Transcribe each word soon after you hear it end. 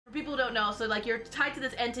People who don't know, so like you're tied to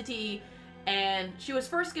this entity, and she was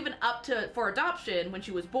first given up for adoption when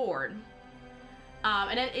she was born.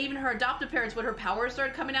 And then even her adoptive parents, when her powers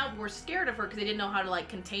started coming out, were scared of her because they didn't know how to like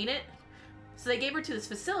contain it. So they gave her to this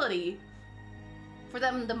facility for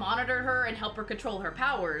them to monitor her and help her control her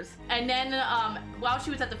powers. And then while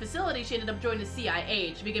she was at the facility, she ended up joining the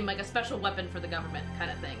CIA. She became like a special weapon for the government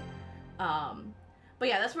kind of thing. But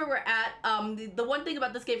yeah, that's where we're at. The one thing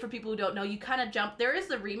about this game for people who don't know, you kind of jump. There is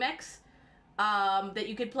the remix that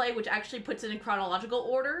you could play, which actually puts it in chronological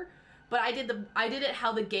order. But I did it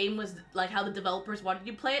how the game was, like how the developers wanted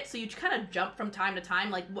you to play it. So you kind of jump from time to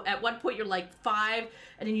time. Like at one point you're like 5,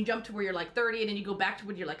 and then you jump to where you're like 30, and then you go back to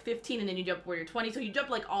when you're like 15, and then you jump where you're 20. So you jump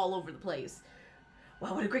like all over the place.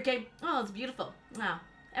 Wow, what a great game. Oh, it's beautiful. Wow,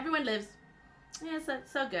 everyone lives. Yeah,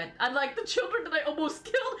 so good. Unlike the children that I almost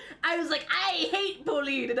killed, I was like, I hate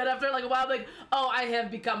bullied. And then after like a while, I'm like, oh, I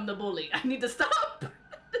have become the bully. I need to stop.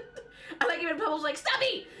 I like even Pebbles like,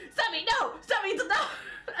 Stuffy! Stuffy, no! Stuffy, no!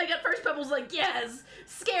 I got first Pebbles like, yes!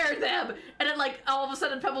 Scare them! And then like, all of a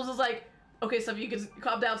sudden Pebbles was like, okay, Stuffy, you can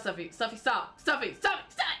calm down, Stuffy. Stuffy, stop! Stuffy, stop!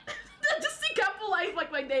 Stop! Just decapitalized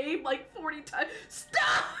like my name like 40 times.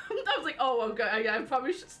 Stop! I was like, oh, okay, I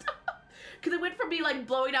probably should stop. Because it went from me like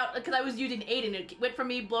blowing out, because I was using Aiden, it went from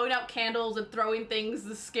me blowing out candles and throwing things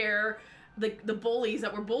to scare the bullies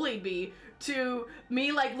that were bullying me, to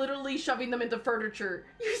me like literally shoving them into furniture.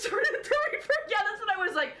 You started throwing yeah, that's when I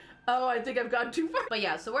was like, oh, I think I've gone too far. But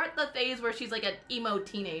yeah, so we're at the phase where she's like an emo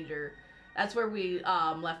teenager. That's where we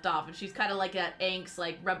left off, and she's kind of like that angst,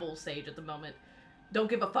 like rebel stage at the moment. Don't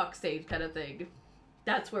give a fuck stage kind of thing.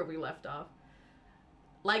 That's where we left off.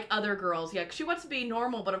 Like other girls, yeah, 'cause she wants to be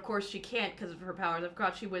normal, but of course she can't because of her powers. I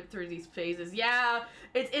forgot she went through these phases. Yeah,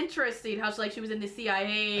 it's interesting how she was in the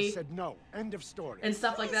CIA. I said no. End of story. And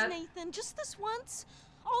stuff like that. Nathan, just this once.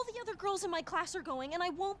 All the other girls in my class are going, and I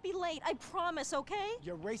won't be late. I promise, okay?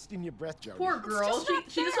 You're wasting your breath, Jody. Poor girl.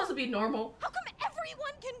 She just wants to be normal. How come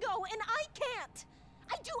everyone can go and I can't?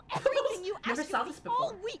 I do everything you ask me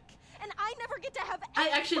all week, and I never get to have any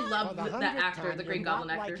I actually fun. love that actor, the Green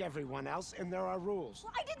Goblin actor. Like everyone else, and there are rules.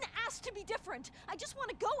 Well, I didn't ask to be different. I just want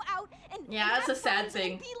to go out and that's a sad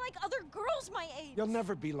thing. And be like other girls my age. You'll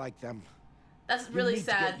never be like them. That's really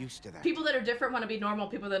sad. To get used to that. People that are different want to be normal.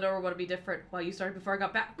 People that don't want to be different. Well, you started before I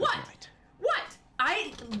got back. What? Right. What?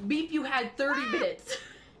 I beep you had 30 minutes.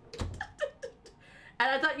 And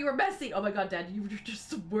I thought you were messy. Oh my god, Dad, you were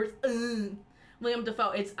just the worst. William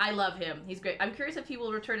Dafoe, I love him. He's great. I'm curious if he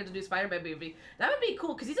will return to the new Spider-Man movie. That would be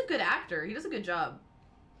cool, because he's a good actor. He does a good job.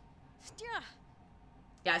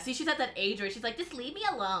 Yeah, see, she's at that age where she's like, just leave me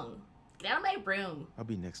alone. Get out of my room. I'll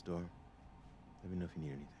be next door. Let me know if you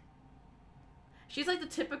need anything. She's like the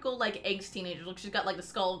typical, like, angst teenager. Look, she's got, like, the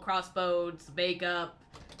skull and crossbones, the makeup,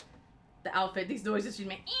 the outfit, these noises she's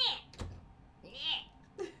making.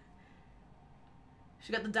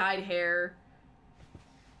 She got the dyed hair.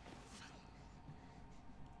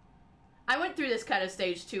 I went through this kind of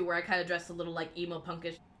stage, too, where I kind of dressed a little, like, emo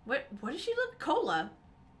punkish. What does she look? Cola?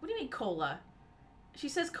 What do you mean, cola? She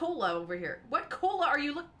says cola over here. What cola are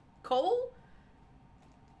you Cole?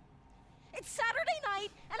 It's Saturday night,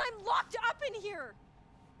 and I'm locked up in here.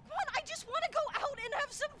 Come on, I just want to go out and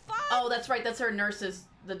have some fun. Oh, that's right. That's the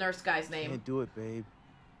nurse guy's name. Can't do it, babe.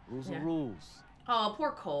 Rules are rules. Oh,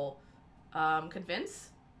 poor Cole.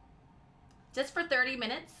 Convince? Just for 30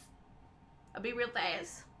 minutes? I'll be real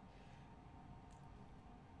fast.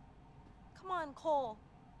 Come on, Cole.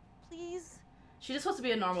 Please. She just wants to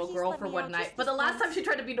be a normal girl for one night. But the last time she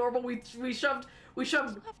tried to be normal, we shoved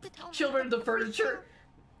children into furniture.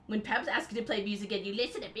 When Peb's asking to play music and you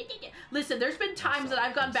listen, listen, there's been times that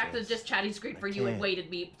I've gone back to just chatting screen for you and waited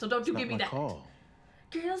me. So don't you give me that.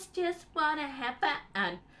 Girls just wanna have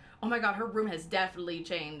fun. Oh my god, her room has definitely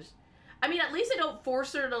changed. I mean, at least I don't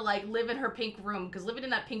force her to like live in her pink room, because living in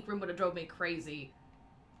that pink room would have drove me crazy.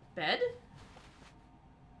 Bed?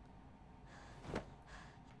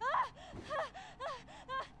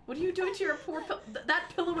 What are you doing to your poor pillow?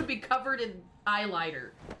 That pillow would be covered in eyeliner.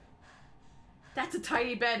 That's a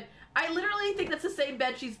tiny bed. I literally think that's the same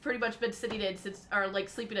bed she's pretty much been sitting in since, or like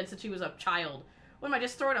sleeping in since she was a child. What am I,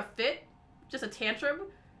 just throwing a fit? Just a tantrum?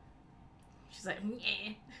 She's like,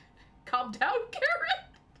 yeah. Calm down, Karen.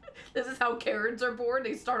 This is how Karens are born.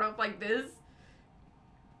 They start off like this. What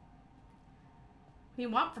do you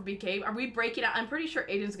want from me, Gabe? Are we breaking out? I'm pretty sure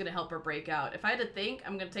Aiden's gonna help her break out. If I had to think,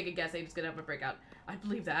 I'm gonna take a guess Aiden's gonna help her break out. I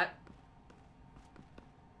believe that.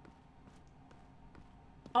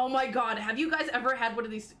 Oh my god, have you guys ever had one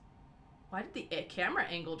of these? Why did the camera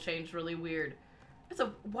angle change really weird? It's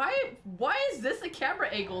a, why is this a camera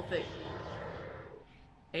angle thing?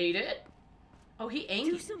 Aiden? Oh, he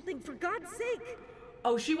angry. Do something, for God's sake.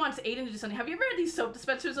 Oh, she wants Aiden to do something. Have you ever had these soap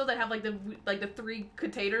dispensers though that have like the 3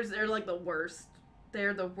 containers? They're like the worst.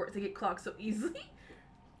 They're the worst. They get clogged so easily.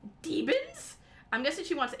 Demons? I'm guessing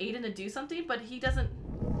she wants Aiden to do something, but he doesn't.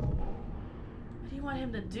 What do you want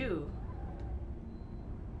him to do?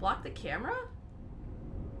 Block the camera?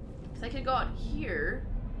 Because I could go out here.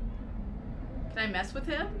 Can I mess with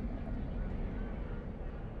him?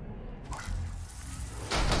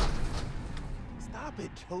 Stop it,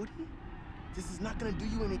 Jody. This is not gonna do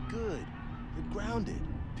you any good. You're grounded.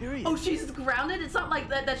 Period. Oh, she's grounded? It's not like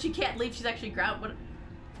that she can't leave. She's actually grounded.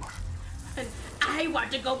 And I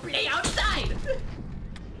want to go play outside.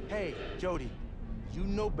 Hey, Jody. You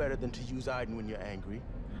know better than to use Aiden when you're angry.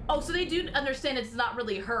 Oh, so they do understand it's not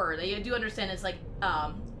really her. They do understand it's like,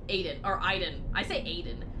 Aiden. Or Aiden. I say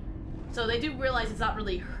Aiden. So they do realize it's not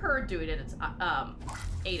really her doing it. It's,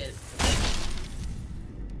 Aiden.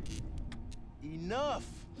 Enough.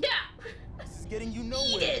 Yeah. This is getting you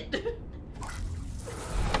nowhere. Eat it.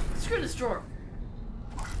 Screw this drawer.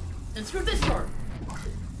 And screw this drawer.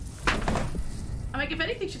 I'm like, if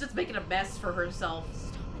anything, she's just making a mess for herself.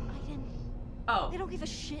 Stop it, Aiden. Oh. They don't give a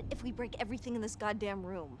shit if we break everything in this goddamn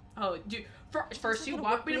room. Oh, first you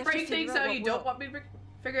want me to break things, now you don't want me to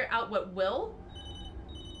figure out what will?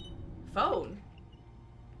 Phone?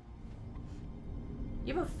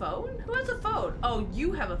 You have a phone? Who has a phone? Oh,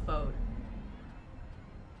 you have a phone.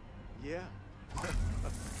 Yeah.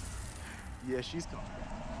 Yeah, she's gone.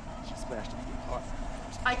 She smashed into your heart.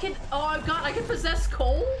 I can, oh god, I can possess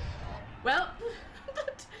Cole? Well,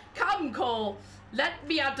 come Cole, let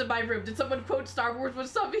me out of my room. Did someone quote Star Wars when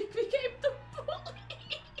Stuffy became the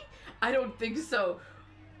bully? I don't think so.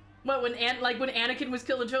 What, when Anakin was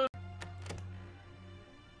killing children?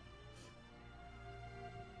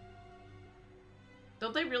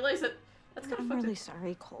 Don't they realize that that's kind of fucked I'm really up.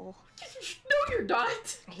 sorry, Cole. No, you're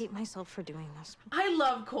not. I hate myself for doing this. I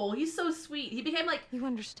love Cole. He's so sweet. He became like, You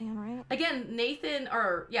understand, right? again, Nathan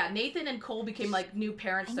and Cole became like new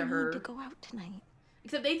parents to her. I need to go out tonight.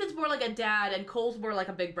 Except Nathan's more like a dad and Cole's more like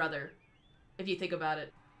a big brother, if you think about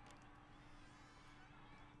it.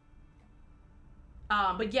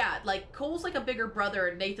 But yeah, like Cole's like a bigger brother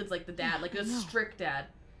and Nathan's like the dad, like a strict dad.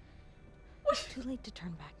 It's too late to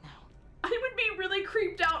turn back now. I would be really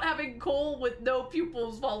creeped out having Cole with no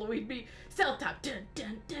pupils following me. Stealth top, dun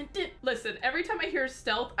dun dun dun. Listen, every time I hear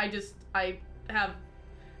stealth, I have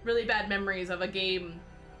really bad memories of a game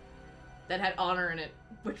that had honor in it.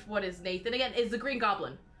 Which one is Nathan again? Is the Green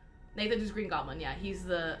Goblin. Nathan is Green Goblin, yeah. He's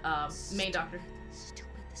the main doctor. Stupid,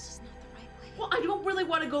 this is not the right way. Well, I don't really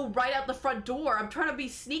want to go right out the front door. I'm trying to be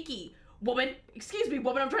sneaky. Woman, excuse me,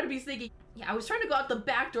 woman, I'm trying to be sneaky. Yeah, I was trying to go out the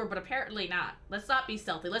back door, but apparently not. Let's not be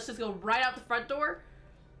stealthy. Let's just go right out the front door.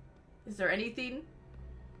 Is there anything?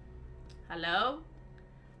 Hello?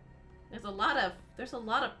 There's a lot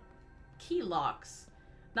of key locks.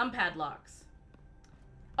 Numpad locks.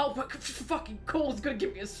 Oh, fucking Cole's gonna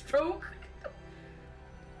give me a stroke.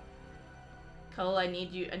 Cole, I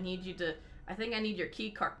think I need your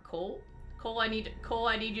key card, Cole. Cole, I need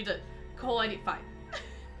you to, fine.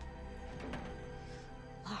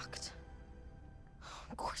 Locked.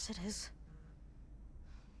 Of course it is.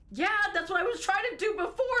 Yeah, that's what I was trying to do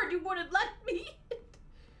before and you wouldn't let me.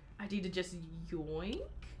 I need to just yoink.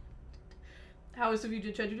 How is it you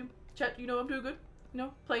did Chet? Chet, you know I'm doing good. You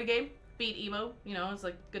know, play a game, beat emo. You know, it's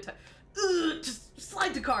like good time. Ugh, just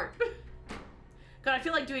slide the card. God, I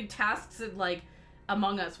feel like doing tasks in like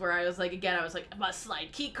Among Us where I was like, I must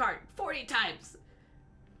slide key card 40 times.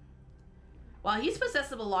 Wow, he's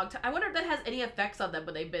possessive a long time. I wonder if that has any effects on them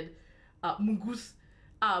when they've been, mungus.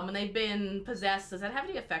 When they've been possessed, does that have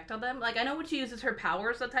any effect on them? Like, I know when she uses her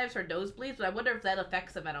power sometimes, her nosebleeds, but I wonder if that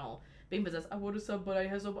affects them at all. Being possessed. I want to somebody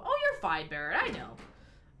has a... Oh, you're fine, Baron. I know.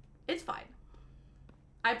 It's fine.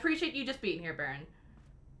 I appreciate you just being here, Baron.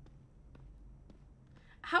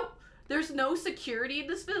 How... There's no security in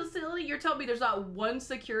this facility? You're telling me there's not one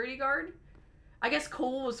security guard? I guess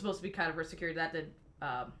Cole was supposed to be kind of her security. That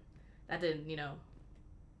didn't, you know,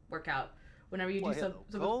 work out. Whenever you do some...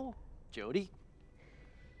 Cole? Jody?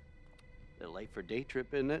 They're late for day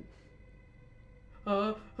trip, isn't it?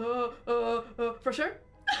 For sure?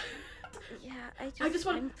 Yeah, I just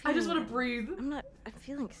want to breathe. I'm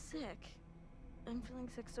feeling sick.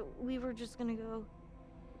 So we were just gonna go,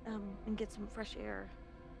 and get some fresh air.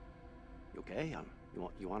 You okay?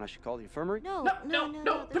 You want us to call the infirmary? No,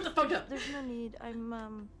 put the phone down. There's no need.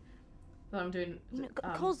 I'm doing... You know,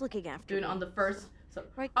 Cole's looking after doing me. on the first... So,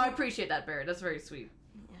 right, I appreciate that, Barry. That's very sweet.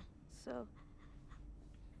 Yeah, so...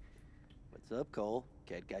 What's up, Cole?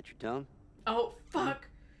 Cat got your tongue? Oh, fuck.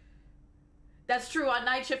 That's true. On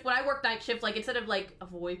night shift, when I work night shift, like, instead of, like,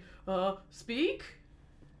 avoid, speak?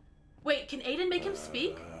 Wait, can Aiden make him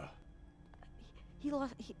speak? He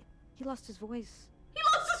lost his voice. He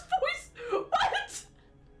lost his voice? What?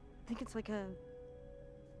 I think it's like a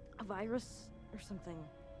virus or something.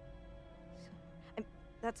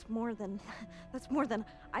 That's more than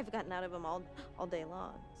I've gotten out of him all day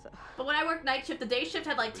long. So. But when I worked night shift, the day shift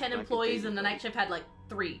had like 10 employees and the night shift had like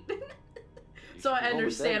 3. So I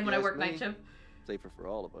understand when I work night shift. Safer for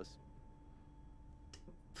all of us.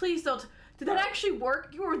 Please don't. Did that actually work?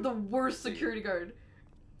 You were the worst security guard.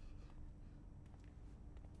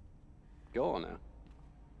 Go on now.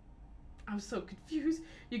 I'm so confused.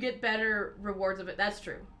 You get better rewards of it. That's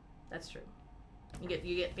true. That's true. You get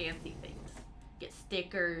fancy things. You get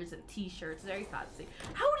stickers and T-shirts. Very fancy.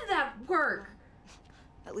 How did that work?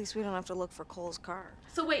 At least we don't have to look for Cole's car.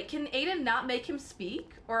 So wait, can Aiden not make him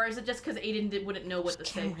speak, or is it just because Aiden wouldn't know what to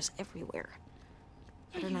say? There's cameras everywhere.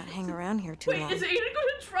 Better not hang around here too long. Wait, is Aiden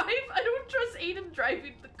going to drive? I don't trust Aiden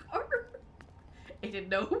driving the car. Aiden,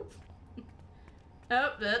 no. Oh,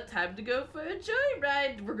 time to go for a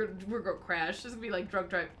joyride. We're gonna crash. This is gonna be like drunk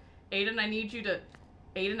drive. Aiden, I need you to,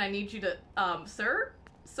 sir,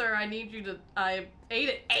 I need you to, Aiden.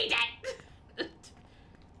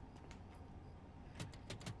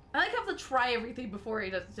 I like how I have to try everything before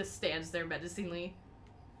he just stands there menacingly.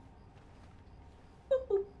 Boop,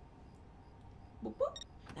 boop. Boop, boop.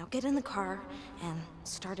 Now get in the car and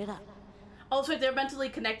start it up. Oh, so they're mentally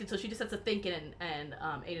connected, so she just has to think and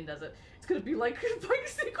Aiden does it. It's gonna be like bike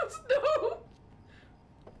sequence. No.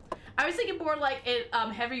 I was thinking more like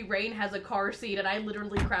Heavy Rain has a car seat, and I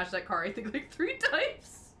literally crashed that car I think like 3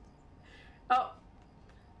 times. Oh.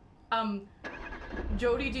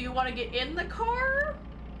 Jody, do you want to get in the car?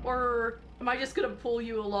 Or am I just gonna pull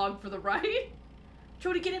you along for the ride?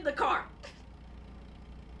 Jody, get in the car!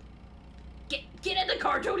 Get in the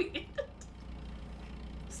car, Jody!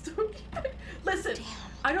 Listen, damn.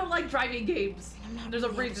 I don't like driving games. There's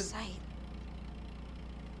really a reason.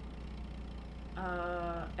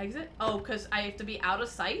 Exit? Oh, because I have to be out of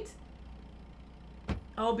sight?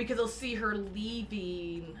 Oh, because they'll see her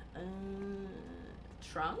leaving.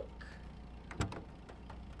 Trunk?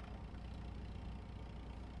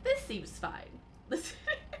 This seems fine.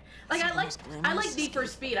 Like I like Need for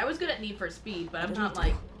Speed. I was good at Need for Speed, but I'm not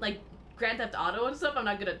like Grand Theft Auto and stuff. I'm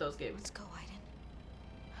not good at those games. Let's go, Aiden.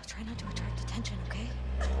 I'll try not to attract attention, okay?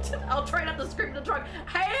 I'll try not to scream in the truck.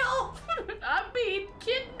 Help! I'm being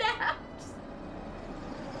kidnapped.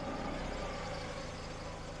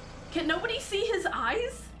 Can nobody see his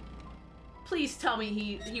eyes? Please tell me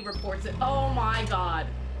he reports it. Oh my god.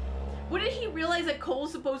 Wouldn't he realize that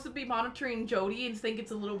Cole's supposed to be monitoring Jody and think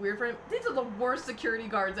it's a little weird for him? These are the worst security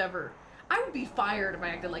guards ever. I would be fired if I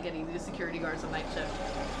acted like any of these security guards on night shift.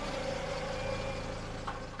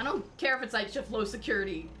 I don't care if it's night shift, low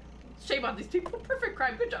security. Shame on these people. Perfect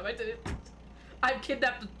crime. Good job. I did it. I've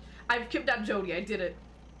kidnapped Jody. I did it.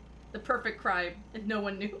 The perfect crime, and no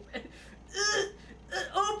one knew.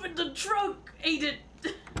 Open the trunk, Aiden.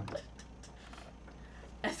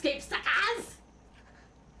 Escape suckers.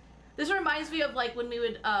 This reminds me of like when we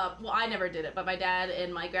would, well, I never did it, but my dad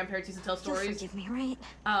and my grandparents used to tell stories. You'll forgive me,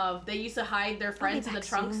 right? They used to hide their friends in the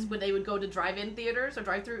trunks when they would go to drive-in theaters or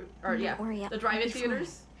drive-through, or yeah, the drive-in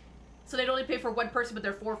theaters. So they'd only pay for one person, but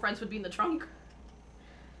their 4 friends would be in the trunk.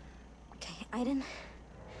 Okay, Aiden,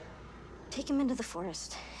 take him into the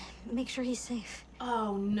forest. Make sure he's safe.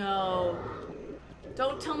 Oh no.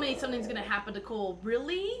 Don't tell me something's gonna happen to Cole.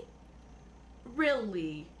 Really?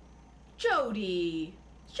 Really? Jody!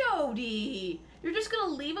 Jody! You're just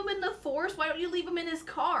gonna leave him in the forest? Why don't you leave him in his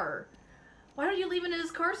car? Why don't you leave him in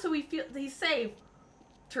his car so he feels he's safe?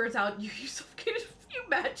 Turns out you suffocated. You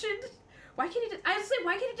imagine? Why can't he just, I was saying,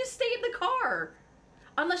 why can't he just stay in the car?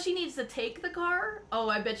 Unless she needs to take the car? Oh,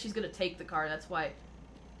 I bet she's gonna take the car, that's why.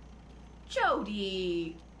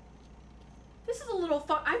 Jody! This is a little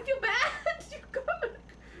fun. I feel bad.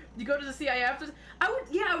 You go to the CIA after. I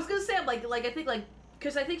was gonna say I'm like I think like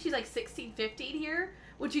because I think she's like 16, 15 here.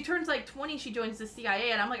 When she turns like 20, she joins the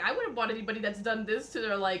CIA, and I'm like I wouldn't want anybody that's done this to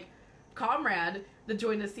their like comrade to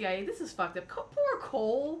join the CIA. This is fucked up. Poor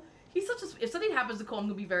Cole. He's such a. If something happens to Cole, I'm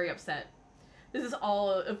gonna be very upset. This is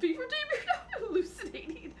all a fever dream. You're not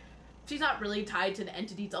hallucinating. She's not really tied to an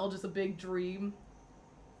entity. It's all just a big dream.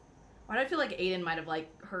 Why do I feel like Aiden might have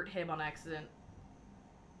like hurt him on accident?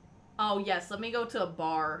 Oh yes, let me go to a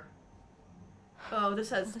bar. Oh, this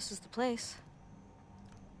has. Well, this is the place.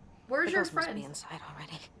 Where's your friend? Must be inside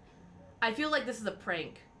already. I feel like this is a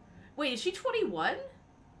prank. Wait, is she 21?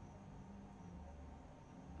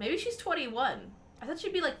 Maybe she's 21. I thought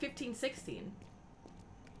she'd be like 15, 16.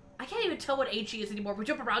 I can't even tell what age she is anymore. We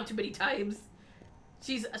jump around too many times.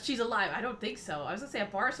 She's alive. I don't think so. I was gonna say a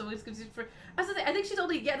bar, so it's confused for. I was gonna say I think she's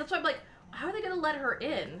only that's why I'm like, how are they gonna let her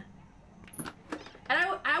in?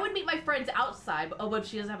 And I would meet my friends outside, but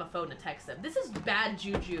she doesn't have a phone to text them. This is bad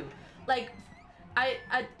juju. Like, I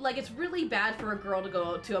like it's really bad for a girl to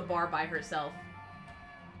go to a bar by herself.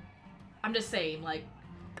 I'm just saying, like,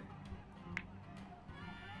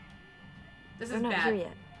 this is They're not bad. here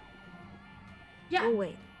yet. Yeah. We'll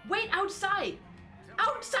wait. Wait outside.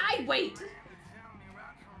 Outside. Wait.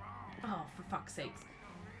 Oh, for fuck's sakes.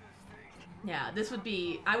 Yeah, this would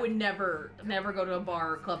be. I would never go to a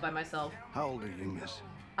bar or club by myself. How old are you, miss?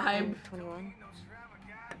 I'm 21.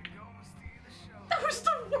 That was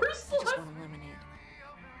the worst Just luck. want a lemonade.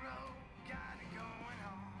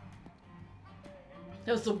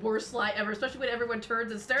 That was the worst lie ever, especially when everyone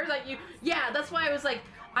turns and stares at you. Yeah, that's why I was like,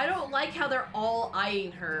 I don't like how they're all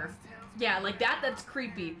eyeing her. Yeah, like that's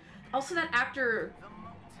creepy. Also, that actor.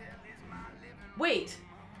 Wait.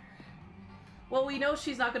 Well, we know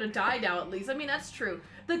she's not gonna die now, at least. I mean, that's true.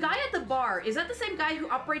 The guy at the bar, is that the same guy who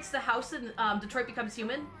operates the house in Detroit Becomes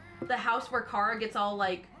Human? The house where Kara gets all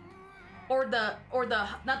like, not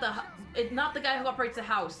the guy who operates the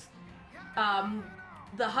house.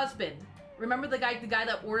 The husband. Remember the guy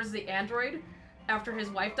that orders the android after his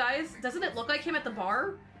wife dies? Doesn't it look like him at the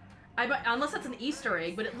bar? Unless that's an Easter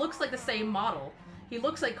egg, but it looks like the same model. He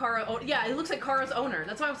looks like Kara. Yeah, it looks like Kara's owner.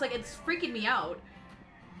 That's why I was like, it's freaking me out.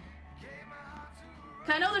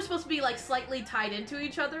 I know they're supposed to be like slightly tied into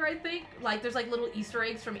each other, I think. Like there's like little Easter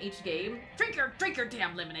eggs from each game. Drink your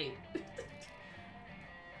damn lemonade.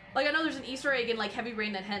 Like I know there's an Easter egg in like Heavy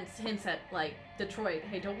Rain that hints at like Detroit.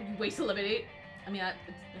 Hey, don't you waste the lemonade. I mean,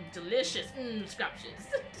 it's delicious. Scrumptious.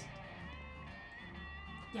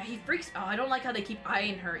 Yeah, he freaks. Oh, I don't like how they keep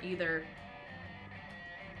eyeing her either.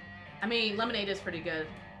 I mean, lemonade is pretty good.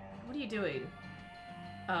 What are you doing?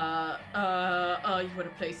 You want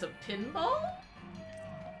to play some pinball?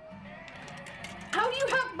 How do you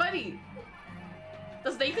have money?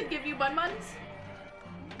 Does Nathan give you bun-buns?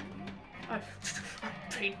 I'm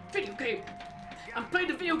playing video game. I'm playing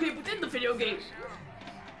the video game within the video game.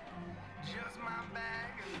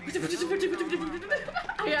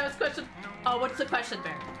 I have a question. Oh, what's the question,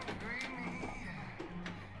 Bear?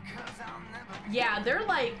 Yeah, they're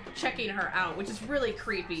like checking her out, which is really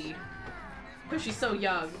creepy. Because she's so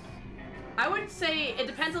young. I would say it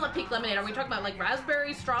depends on the pink lemonade. Are we talking about like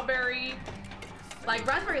raspberry, strawberry? Like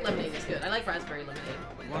raspberry lemonade is good. I like raspberry lemonade.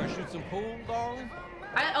 Want to shoot some pool, darling?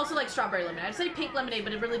 I also like strawberry lemonade. I'd say pink lemonade,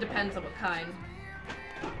 but it really depends on what kind.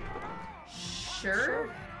 Sure.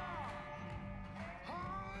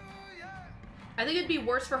 I think it'd be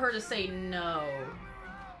worse for her to say no.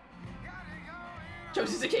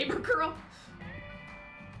 Josie's a gamer girl.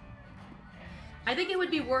 I think it would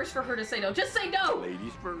be worse for her to say no. Just say no!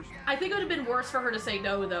 Ladies first. I think it would have been worse for her to say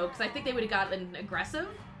no, though, because I think they would have gotten aggressive.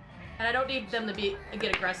 And I don't need them to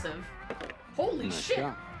get aggressive. Holy shit!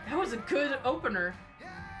 Shot. That was a good opener.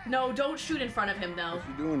 No, don't shoot in front of him, though. What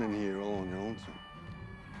you doing in here all on your own, son?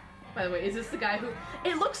 By the way, is this the guy who...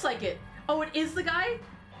 It looks like it. Oh, it is the guy?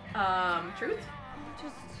 Truth?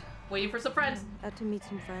 Just Waiting for some friends. out to meet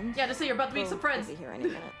some friends. Yeah, just say you're about to meet some friends. I'll be here any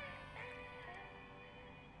minute.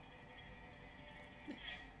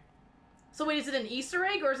 So wait, is it an Easter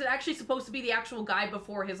egg, or is it actually supposed to be the actual guy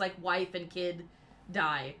before his, like, wife and kid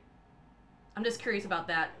die? I'm just curious about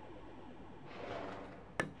that.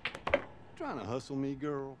 Trying to hustle me,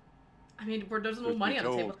 girl? I mean, there's no Truth money be on the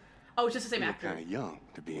told, table. Oh, it's just the same You're actor. kind of young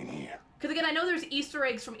to be in here. Because again, I know there's Easter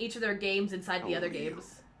eggs from each of their games inside the How other old are you?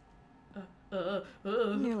 games.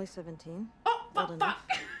 Nearly 17. Oh, Old fuck! enough.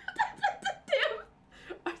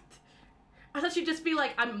 Damn! I thought she'd just be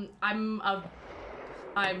like, I'm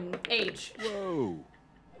age. Whoa.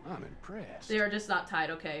 I'm impressed. They are just not tied,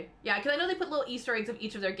 okay. Yeah, because I know they put little Easter eggs of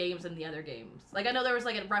each of their games in the other games. Like, I know there was,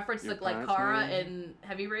 like, a reference Your to, like, parents Kara know? in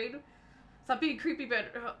Heavy Rain. Stop being creepy,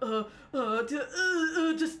 but,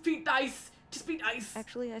 just be nice. Just be nice.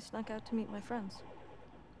 Actually, I snuck out to meet my friends.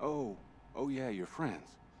 Oh yeah, your friends.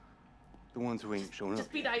 The ones who ain't showing up.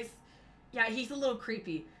 Just be nice. Yeah, he's a little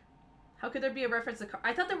creepy. How could there be a reference to Kara?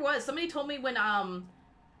 I thought there was. Somebody told me when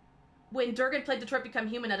Durgan played Detroit Become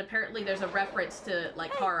Human that apparently there's a reference to,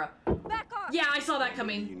 like, Kara. Back off! Yeah, I saw that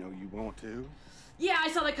coming. You know you want to. Yeah, I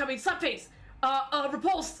saw that coming. Subface.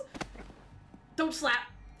 Repulse. Don't slap.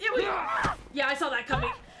 Yeah, I saw that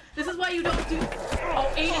coming. This is why you don't do...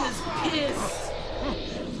 Oh, Aiden is pissed.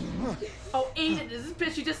 Oh, Aiden is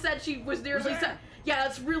pissed. She just said she was nearly... Yeah,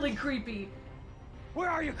 that's really creepy. Where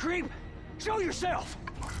are you, creep? Show yourself!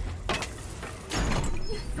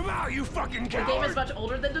 Come out, you fucking The game coward! is much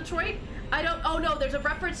older than Detroit. I don't, oh no, there's a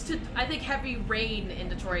reference to, I think, Heavy Rain in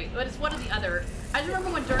Detroit, but it's one or the other. I just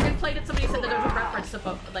remember when Durgan played it, somebody said that there was a reference to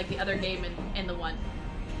both, like the other game in the one.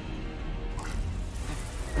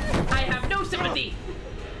 I have no sympathy!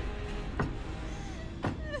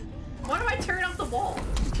 Why do I turn off the wall?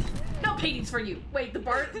 No paintings for you. Wait, the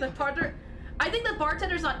bartender, I think the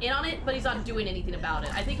bartender's not in on it, but he's not doing anything about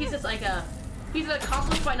it. I think he's just like he's an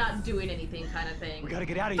accomplice by not doing anything kind of thing. We gotta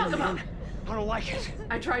get out of here, man. I don't like it.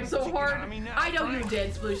 I tried so hard. I know you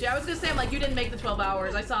did, Splooshy. I was gonna say, I'm like, you didn't make the 12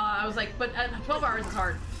 hours. I was like, but 12 hours is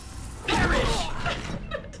hard. Perish!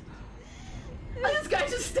 Like, this guy's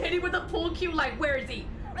just standing with a pool cue like, where is he?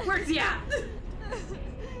 Where's he at?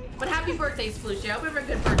 But happy birthday, Splooshy. I hope you have a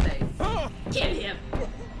good birthday. Get him!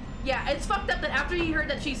 Yeah, it's fucked up that after he heard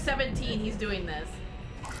that she's 17, he's doing this.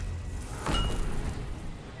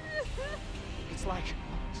 It's like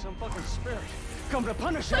some fucking spirit come to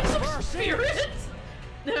punish like us some for our spirit?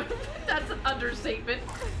 That's an understatement.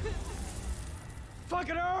 Fuck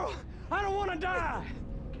it, Earl! I don't want to die!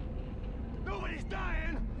 Nobody's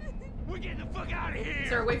dying! We're getting the fuck out of here! Is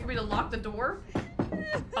there a way for me to lock the door?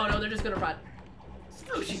 Oh no, they're just gonna run.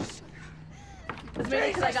 Splooshy. It's maybe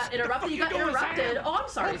because I got interrupted. You got interrupted. Oh, I'm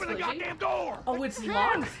sorry, Open the Splooshy. goddamn door! Oh, it's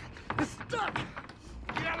locked. It's stuck!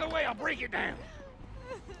 Get out of the way, I'll break it down!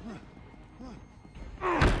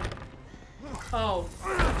 Oh.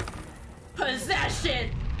 Possession!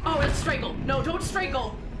 Oh, it's strangle. No, don't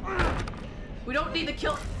strangle. We don't need to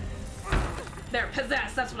kill. There,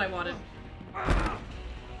 possess. That's what I wanted.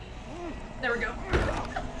 There we go.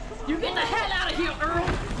 You get the hell out of here, Earl!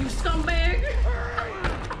 You scumbag!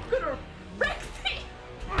 I'm gonna wreck thee!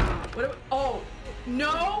 What? Oh.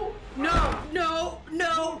 No! No! No!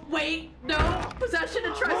 No! Wait! No! Possession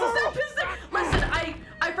and tries to snap his neck! Listen,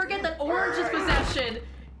 I forget that orange is possession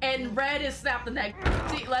and red is snap the neck.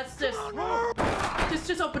 See, let's just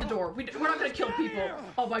open the door. We're not gonna kill people.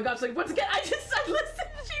 Oh my gosh, like once again, listen,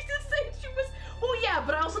 she's just saying she was, well yeah,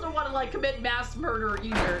 but I also don't want to like commit mass murder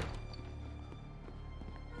either.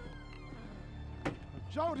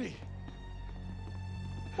 Jody!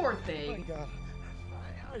 Poor thing. God.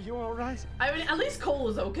 Are you alright? I mean, at least Cole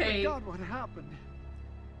is okay. God, what happened?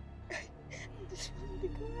 I just wanted to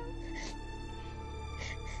go out.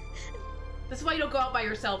 This is why you don't go out by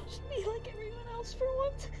yourself. Be like everyone else for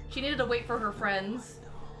once. She needed to wait for her friends.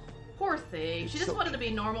 Poor thing. She just wanted to be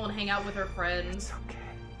normal and hang out with her friends. It's okay.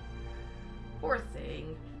 Poor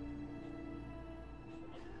thing.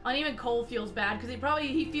 And even Cole feels bad because he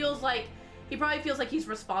probably feels like he's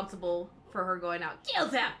responsible for her going out. Kill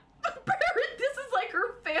them! This is like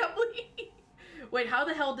her family. Wait, how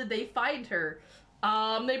the hell did they find her?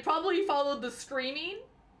 They probably followed the screaming.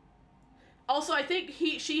 Also, I think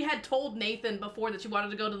she had told Nathan before that she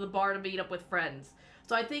wanted to go to the bar to meet up with friends.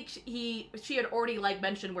 So I think she had already like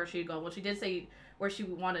mentioned where she'd go. Well, she did say where she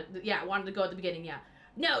wanted to go at the beginning. Yeah.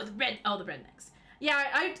 No, the rednecks. Yeah,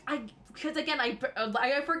 I because again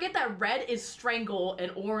I forget that red is strangle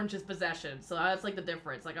and orange is possession. So that's like the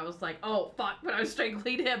difference. Like I was like, oh fuck, when I was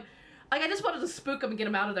strangling him. Like I just wanted to spook him and get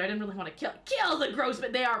him out of there. I didn't really want to kill the gross,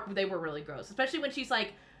 but they were really gross, especially when she's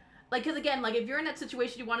like, because again, like if you're in that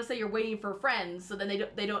situation, you want to say you're waiting for friends, so then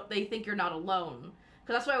they think you're not alone.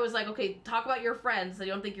 Because that's why I was like, okay, talk about your friends, so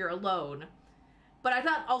you don't think you're alone. But I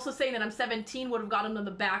thought also saying that I'm 17 would have gotten them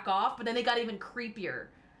to back off, but then they got even creepier.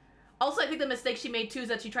 Also, I think the mistake she made too is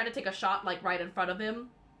that she tried to take a shot like right in front of him,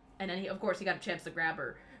 and then of course he got a chance to grab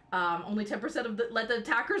her. Only 10% of let the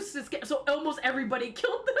attackers escape, so almost everybody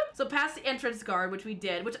killed them. So past the entrance guard, which we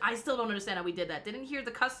did, which I still don't understand how we did that. Didn't hear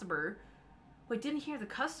the customer. Wait, didn't hear the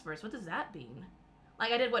customers. What does that mean?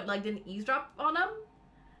 Like I did what? Like didn't eavesdrop on them?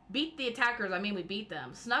 Beat the attackers. I mean, we beat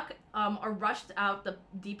them. Snuck or rushed out the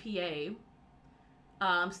DPA.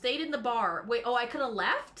 Stayed in the bar. Wait, oh, I could have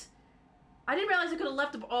left? I didn't realize I could have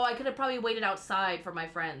left. Oh, I could have probably waited outside for my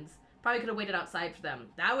friends. Probably could have waited outside for them.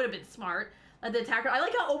 That would have been smart. Let the attacker. I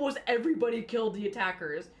like how almost everybody killed the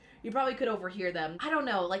attackers. You probably could overhear them. I don't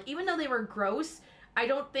know. Like, even though they were gross, I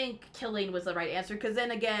don't think killing was the right answer. Because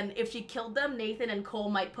then again, if she killed them, Nathan and Cole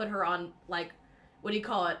might put her on, like, what do you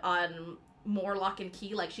call it? On more lock and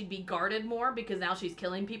key. Like, she'd be guarded more because now she's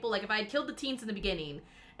killing people. Like, if I had killed the teens in the beginning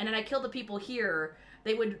and then I killed the people here,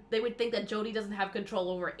 they would think that Jody doesn't have control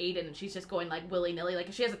over Aiden and she's just going, like, willy-nilly. Like,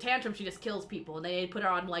 if she has a tantrum, she just kills people. And they put her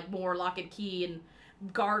on, like, more lock and key and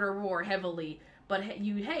guard her more heavily. But hey,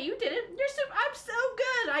 you did it. I'm so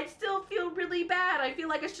good. I still feel really bad. I feel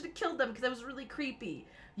like I should have killed them because it was really creepy.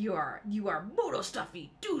 You are Moto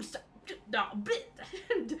Stuffy. Do stuff. No,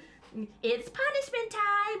 it's punishment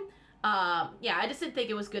time. Yeah, I just didn't think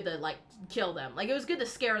it was good to, like, kill them. Like, it was good to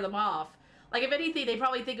scare them off. Like, if anything, they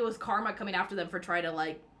probably think it was karma coming after them for trying to,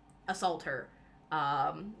 like, assault her.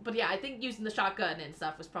 But yeah, I think using the shotgun and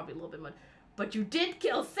stuff was probably a little bit much. But you did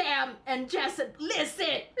kill Sam and Jess.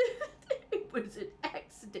 Listen, it was an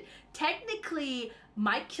accident. Technically,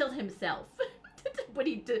 Mike killed himself. But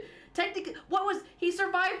he did. Technically, he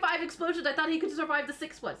survived 5 explosions. I thought he could survive the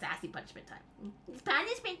 6th one. Sassy punishment time. It's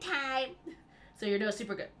punishment time. So you're doing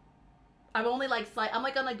super good. I'm only like I'm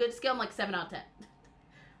like on a good scale. I'm like 7 out of 10.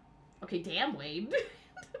 Okay, damn, Wayne.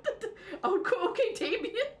 Oh, okay,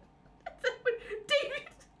 Damien.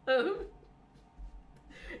 Damien.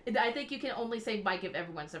 I think you can only save Mike if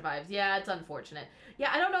everyone survives. Yeah, it's unfortunate. Yeah,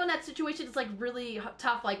 I don't know, in that situation, it's like really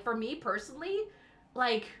tough. Like for me personally,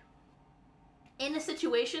 like in a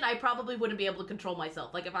situation, I probably wouldn't be able to control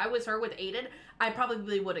myself. Like if I was her with Aiden, I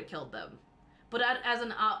probably would have killed them. But as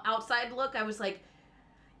an outside look, I was like,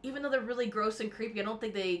 even though they're really gross and creepy, I don't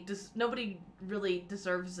think nobody really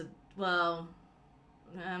deserves it. Well,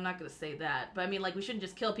 I'm not gonna say that, but I mean, like, we shouldn't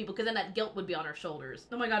just kill people, because then that guilt would be on our shoulders.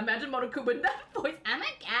 Oh my god, imagine Monokuma in that voice. Oh my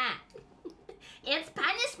god. It's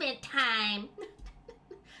punishment time.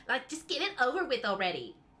 Like, just get it over with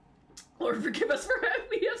already. Lord, forgive us for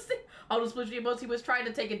having us. I'll just push the emotes. He was trying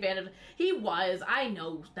to take advantage. He was. I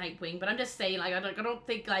know, Nightwing, but I'm just saying, like, I don't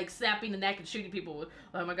think, like, snapping the neck and shooting people would,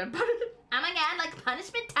 oh my god. Oh my god, like,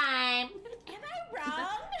 punishment time. Am I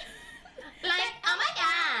wrong? Like, oh my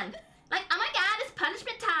god. Like, oh my god, it's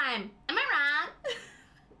punishment time. Am I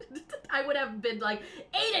wrong? I would have been like,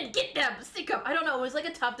 Aiden, get them, stick up. I don't know, it was like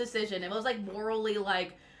a tough decision. It was like morally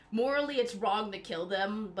it's wrong to kill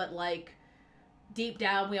them, but like, deep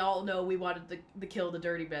down, we all know we wanted to kill the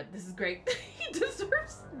dirty man. This is great. He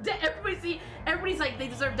deserves death. Everybody's like, they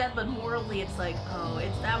deserve death, but morally it's like, oh,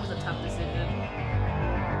 that was a tough decision.